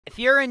If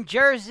you're in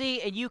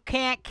Jersey and you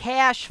can't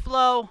cash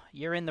flow,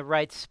 you're in the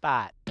right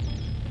spot.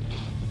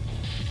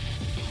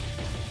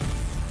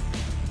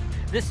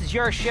 This is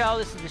your show.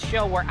 This is the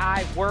show where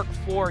I work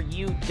for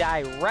you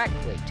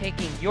directly,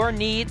 taking your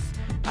needs.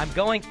 I'm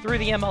going through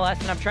the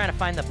MLS and I'm trying to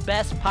find the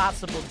best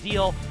possible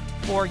deal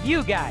for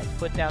you guys.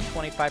 Put down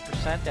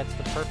 25%. That's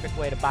the perfect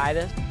way to buy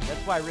this.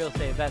 That's why real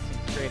estate investing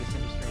is the greatest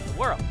industry in the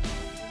world.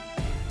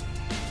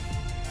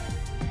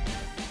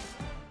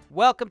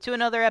 Welcome to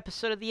another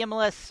episode of the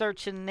MLS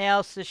Search and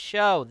Analysis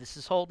Show. This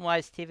is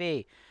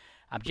HoltonWiseTV.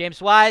 I'm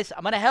James Wise.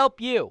 I'm going to help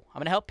you. I'm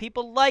going to help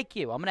people like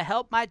you. I'm going to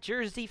help my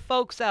Jersey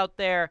folks out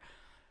there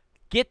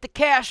get the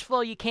cash flow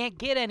you can't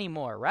get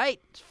anymore,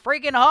 right? It's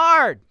friggin'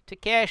 hard to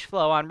cash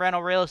flow on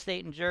rental real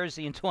estate in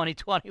Jersey in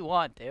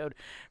 2021, dude.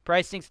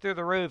 Pricing's through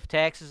the roof.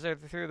 Taxes are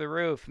through the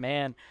roof,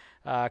 man.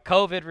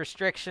 COVID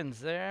restrictions,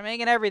 they're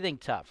making everything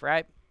tough,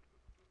 right?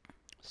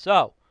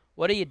 So,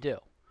 what do you do?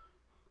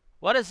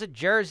 What does a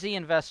Jersey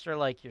investor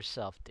like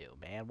yourself do,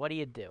 man? What do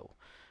you do,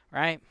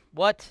 right?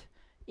 What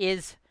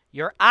is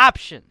your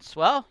options?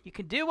 Well, you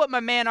can do what my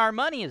man Our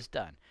Money has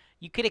done.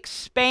 You could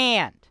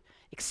expand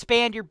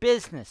your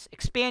business,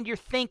 expand your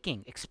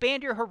thinking,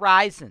 expand your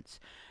horizons.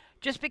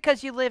 Just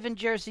because you live in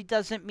Jersey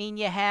doesn't mean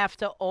you have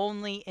to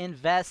only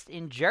invest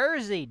in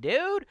Jersey,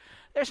 dude.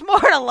 There's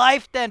more to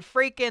life than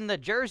freaking the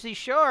Jersey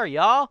Shore,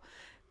 y'all.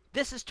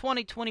 This is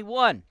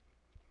 2021.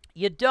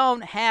 You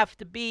don't have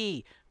to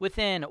be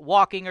within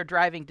walking or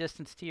driving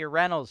distance to your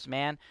rentals,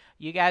 man.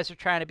 You guys are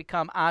trying to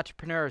become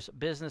entrepreneurs,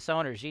 business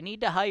owners. You need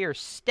to hire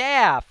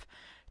staff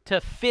to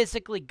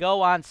physically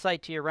go on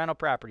site to your rental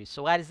properties.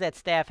 So why does that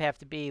staff have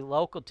to be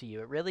local to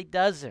you? It really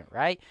doesn't,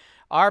 right?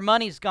 Our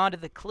money's gone to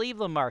the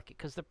Cleveland market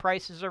because the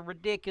prices are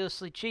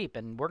ridiculously cheap.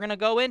 And we're going to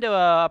go into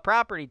a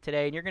property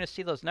today, and you're going to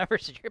see those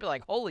numbers, and you're going to be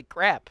like, holy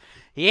crap,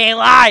 he ain't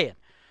lying,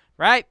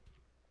 right?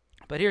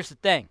 But here's the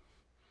thing.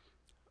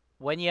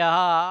 When you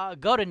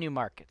go to new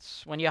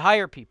markets, when you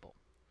hire people,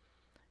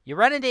 you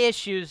run into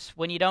issues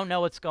when you don't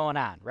know what's going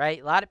on,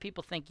 right? A lot of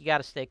people think you got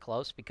to stay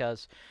close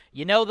because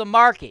you know the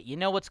market. You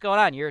know what's going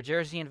on. You're a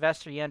Jersey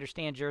investor. You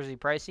understand Jersey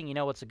pricing. You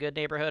know what's a good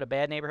neighborhood, a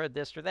bad neighborhood,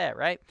 this or that,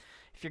 right?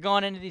 If you're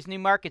going into these new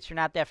markets, you're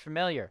not that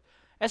familiar.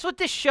 That's what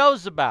this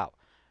show's about.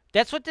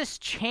 That's what this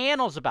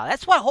channel's about.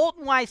 That's what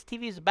Holton-Wise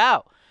TV is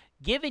about.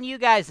 Giving you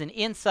guys an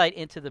insight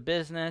into the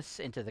business,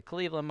 into the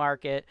Cleveland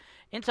market,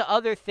 into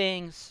other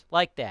things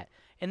like that.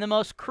 In the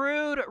most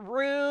crude,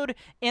 rude,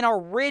 and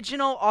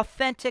original,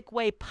 authentic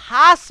way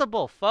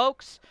possible,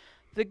 folks.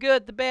 The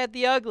good, the bad,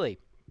 the ugly.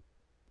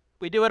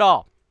 We do it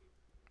all.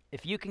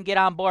 If you can get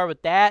on board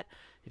with that,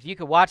 if you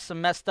can watch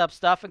some messed up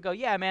stuff and go,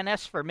 yeah, man,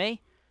 that's for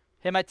me,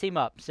 hit my team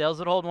up.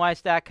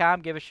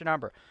 sales@holtonwise.com. Give us your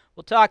number.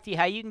 We'll talk to you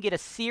how you can get a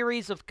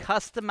series of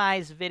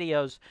customized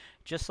videos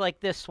just like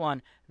this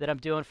one that I'm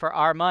doing for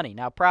Our Money.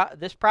 Now,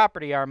 this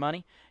property, Our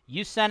Money,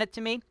 you sent it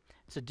to me.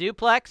 It's a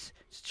duplex.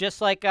 It's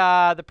just like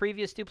the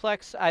previous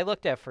duplex I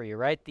looked at for you,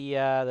 right?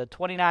 The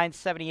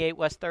 2978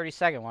 West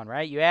 32nd one,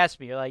 right? You asked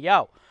me, you're like,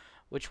 yo,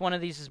 which one of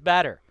these is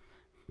better?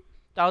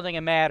 I don't think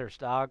it matters,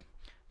 dog.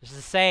 It's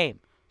the same.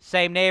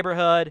 Same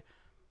neighborhood,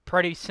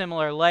 pretty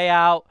similar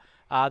layout.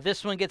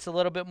 This one gets a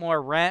little bit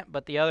more rent,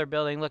 but the other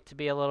building looked to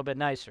be a little bit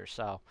nicer.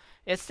 So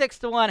it's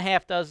 6-1,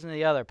 half dozen to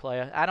the other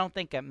player. I don't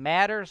think it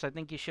matters. I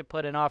think you should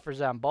put in offers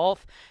on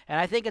both. And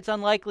I think it's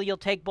unlikely you'll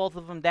take both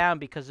of them down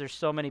because there's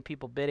so many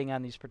people bidding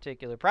on these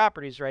particular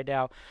properties right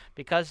now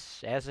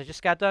because, as I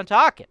just got done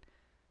talking,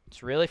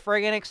 it's really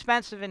friggin'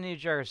 expensive in New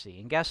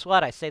Jersey. And guess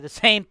what? I say the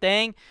same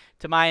thing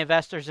to my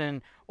investors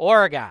in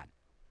Oregon,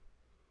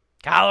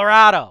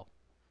 Colorado,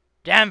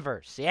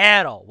 Denver,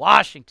 Seattle,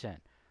 Washington.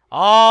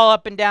 All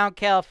up and down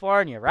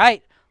California,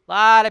 right? A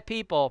lot of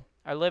people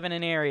are living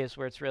in areas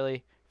where it's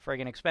really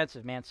friggin'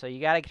 expensive, man. So you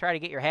got to try to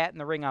get your hat in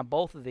the ring on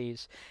both of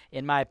these,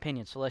 in my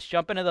opinion. So let's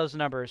jump into those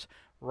numbers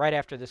right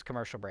after this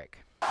commercial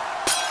break.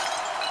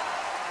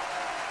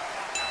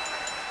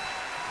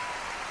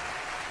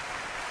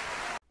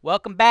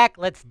 Welcome back.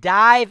 Let's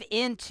dive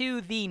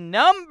into the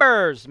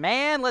numbers,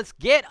 man. Let's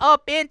get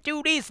up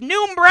into these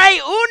numbre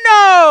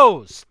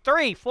unos.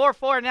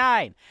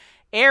 3449.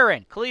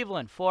 Erin,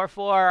 Cleveland,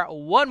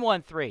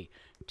 44113.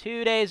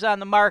 2 days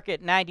on the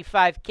market,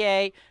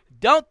 95K.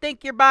 Don't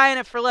think you're buying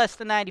it for less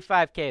than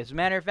 95K. As a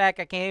matter of fact,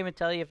 I can't even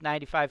tell you if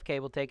 95K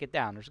will take it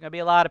down. There's going to be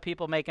a lot of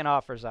people making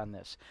offers on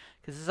this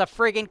because this is a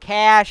friggin'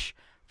 cash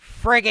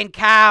friggin'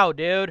 cow,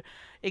 dude.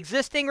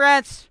 Existing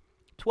rents,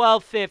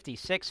 $1,250,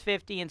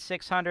 $650, and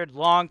 $600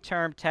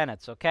 long-term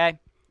tenants, okay?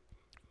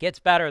 Gets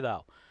better,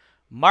 though.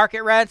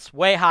 Market rents,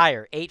 way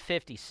higher,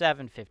 $850,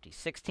 $750,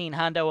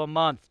 $1,600 a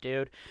month,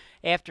 dude.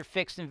 After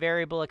fixed and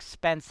variable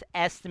expense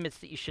estimates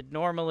that you should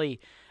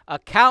normally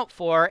account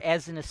for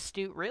as an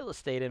astute real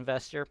estate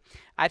investor,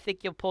 I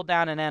think you'll pull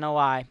down an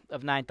NOI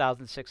of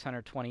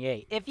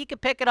 $9,628. If you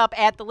could pick it up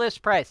at the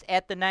list price,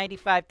 at the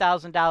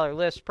 $95,000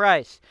 list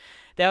price,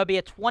 that would be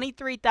a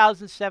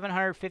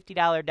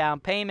 $23,750 down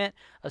payment,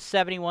 a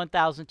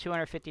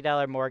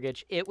 $71,250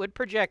 mortgage. It would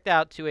project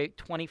out to a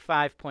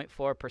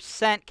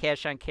 25.4%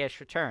 cash-on-cash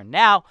return.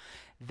 Now,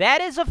 that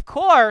is, of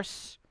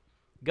course,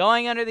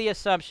 going under the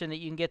assumption that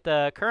you can get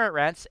the current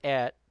rents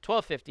at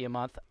 $1,250 a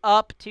month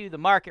up to the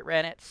market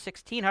rent at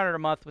 $1,600 a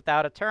month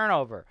without a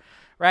turnover,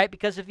 right?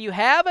 Because if you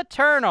have a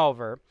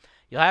turnover,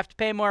 you'll have to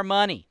pay more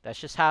money. That's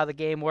just how the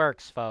game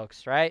works,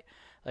 folks, right?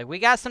 Like, we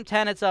got some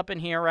tenants up in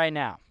here right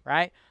now,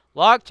 right?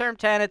 Long-term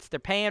tenants, they're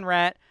paying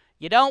rent.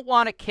 You don't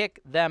want to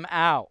kick them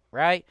out,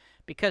 right?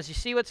 Because you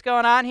see what's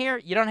going on here?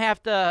 You don't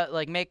have to,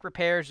 like, make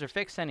repairs or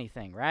fix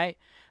anything, right?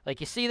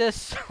 Like, you see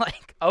this,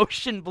 like,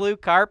 ocean blue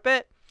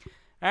carpet?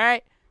 All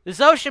right?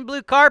 This ocean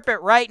blue carpet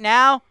right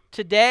now,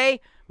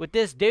 today, with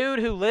this dude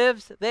who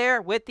lives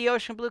there with the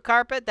ocean blue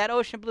carpet, that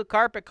ocean blue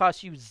carpet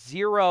costs you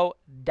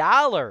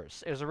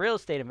 $0 as a real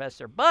estate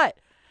investor. But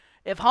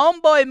if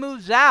homeboy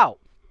moves out,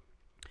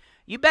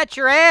 you bet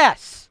your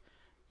ass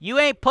you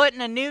ain't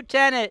putting a new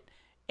tenant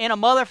in a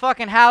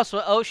motherfucking house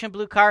with ocean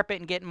blue carpet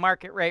and getting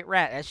market rate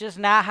rent. That's just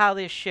not how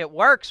this shit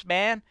works,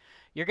 man.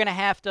 You're going to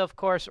have to, of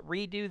course,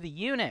 redo the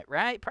unit,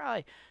 right?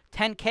 Probably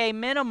 $10K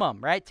minimum,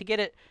 right, to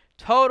get it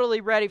totally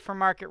ready for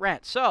market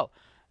rent. So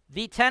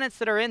the tenants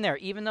that are in there,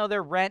 even though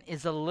their rent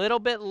is a little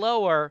bit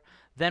lower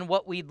than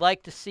what we'd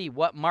like to see,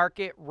 what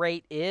market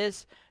rate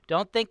is,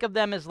 don't think of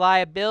them as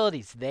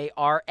liabilities. They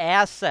are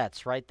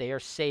assets, right? They are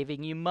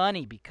saving you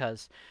money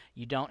because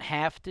you don't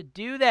have to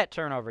do that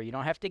turnover. You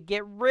don't have to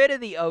get rid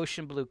of the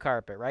ocean blue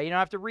carpet, right? You don't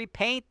have to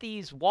repaint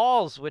these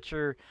walls, which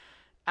are,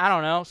 I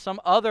don't know, some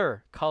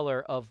other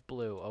color of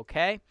blue,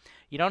 okay?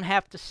 You don't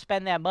have to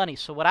spend that money.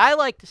 So what I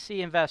like to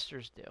see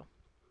investors do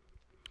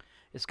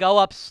is go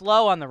up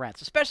slow on the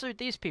rents, especially with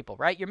these people,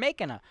 right? You're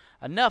making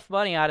enough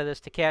money out of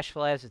this to cash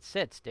flow as it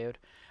sits, dude.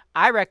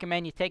 I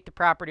recommend you take the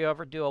property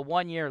over, do a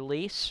 1-year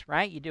lease,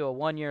 right? You do a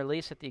 1-year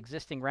lease at the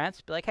existing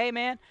rents. Be like, hey,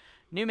 man,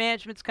 new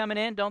management's coming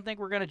in. Don't think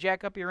we're going to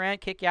jack up your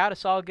rent, kick you out.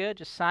 It's all good.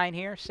 Just sign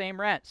here, same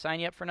rent.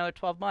 Sign you up for another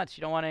 12 months.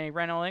 You don't want any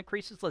rental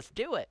increases? Let's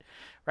do it,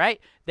 right?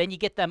 Then you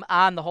get them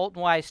on the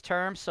Holton-Wise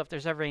terms, so if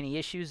there's ever any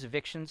issues,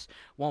 evictions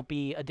won't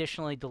be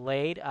additionally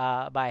delayed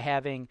by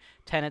having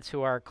tenants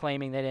who are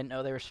claiming they didn't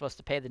know they were supposed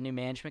to pay the new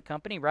management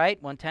company,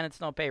 right? When tenants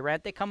don't pay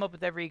rent, they come up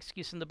with every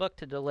excuse in the book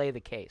to delay the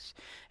case.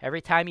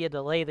 Every time you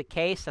delay the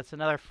case, that's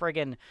another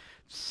friggin'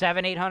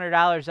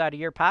 $700-800 out of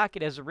your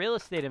pocket as a real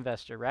estate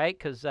investor, right?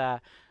 Because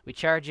we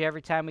charge you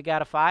every time we got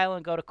to file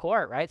and go to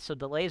court, right? So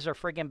delays are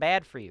friggin'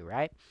 bad for you,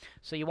 right?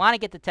 So you want to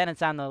get the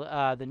tenants on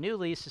the new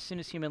lease as soon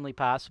as humanly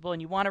possible,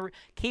 and you want to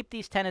keep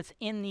these tenants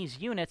in these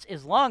units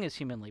as long as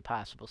humanly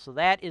possible. So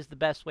that is the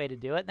best way to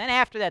do it. Then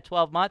after that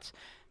 12 months,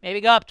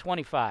 maybe go up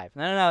 25,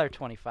 then another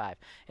 25,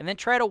 and then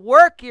try to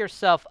work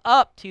yourself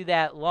up to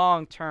that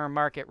long-term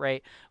market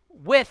rate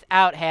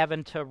without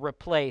having to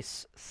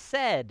replace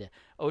said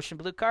ocean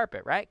blue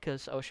carpet, right?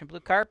 Because ocean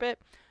blue carpet,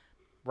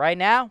 right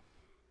now,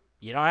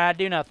 you don't have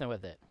to do nothing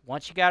with it.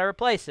 Once you got to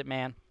replace it,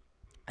 man,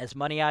 that's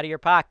money out of your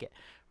pocket,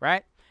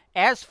 right?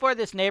 As for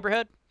this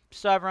neighborhood,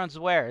 so everyone's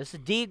aware, it's a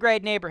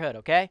D-grade neighborhood,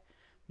 okay?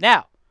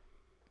 Now,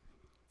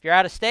 if you're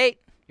out of state,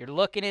 you're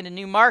looking into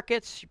new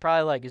markets, you're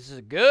probably like, is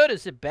this good?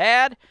 Is it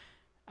bad?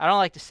 I don't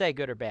like to say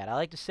good or bad. I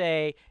like to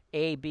say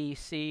A, B,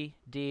 C,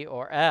 D,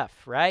 or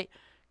F, right?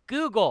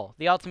 Google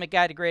the ultimate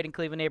guide to grading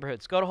Cleveland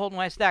neighborhoods. Go to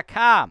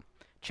HoltonWise.com.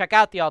 Check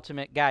out the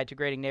ultimate guide to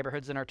grading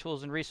neighborhoods in our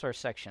tools and resource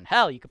section.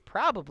 Hell, you could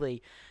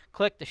probably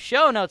click the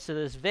show notes of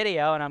this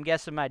video, and I'm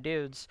guessing my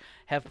dudes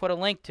have put a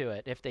link to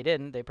it. If they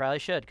didn't, they probably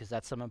should, because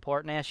that's some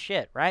important-ass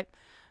shit, right?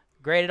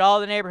 Graded all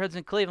the neighborhoods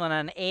in Cleveland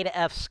on an A to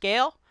F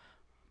scale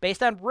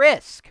based on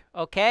risk,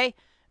 okay?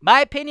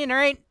 My opinion,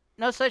 there ain't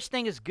no such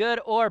thing as good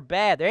or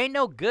bad. There ain't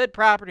no good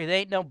property. There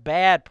ain't no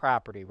bad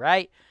property,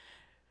 right?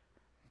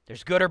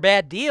 There's good or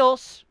bad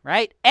deals,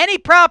 right? Any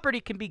property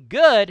can be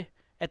good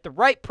at the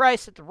right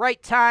price, at the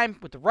right time,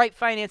 with the right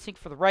financing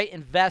for the right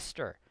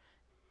investor.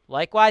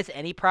 Likewise,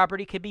 any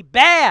property can be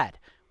bad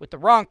with the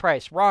wrong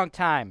price, wrong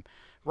time,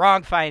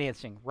 wrong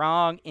financing,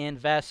 wrong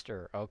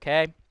investor,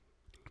 okay?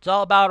 It's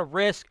all about a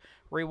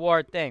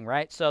risk-reward thing,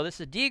 right? So this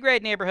is a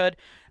D-grade neighborhood.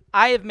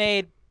 I have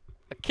made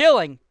a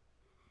killing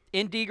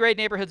in D-grade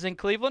neighborhoods in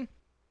Cleveland.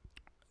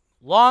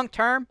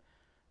 Long-term,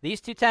 these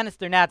two tenants,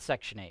 they're not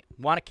Section 8.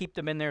 We want to keep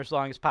them in there as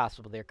long as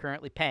possible. They're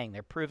currently paying.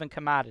 They're proven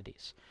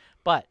commodities.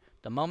 But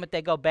the moment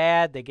they go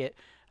bad, they get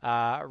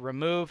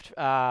removed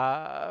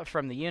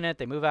from the unit,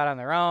 they move out on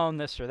their own,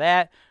 this or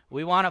that.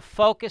 We want to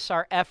focus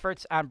our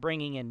efforts on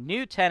bringing in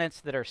new tenants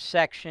that are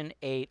Section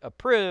 8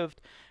 approved,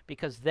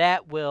 because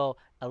that will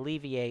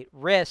alleviate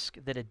risk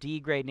that a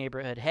D-grade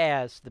neighborhood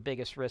has, the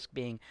biggest risk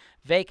being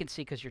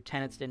vacancy, because your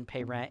tenants didn't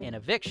pay rent, and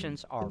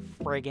evictions are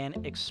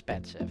friggin'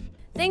 expensive.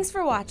 Thanks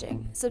for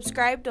watching.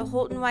 Subscribe to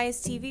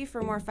HoltonWise TV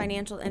for more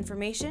financial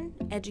information,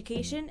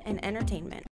 education, and entertainment.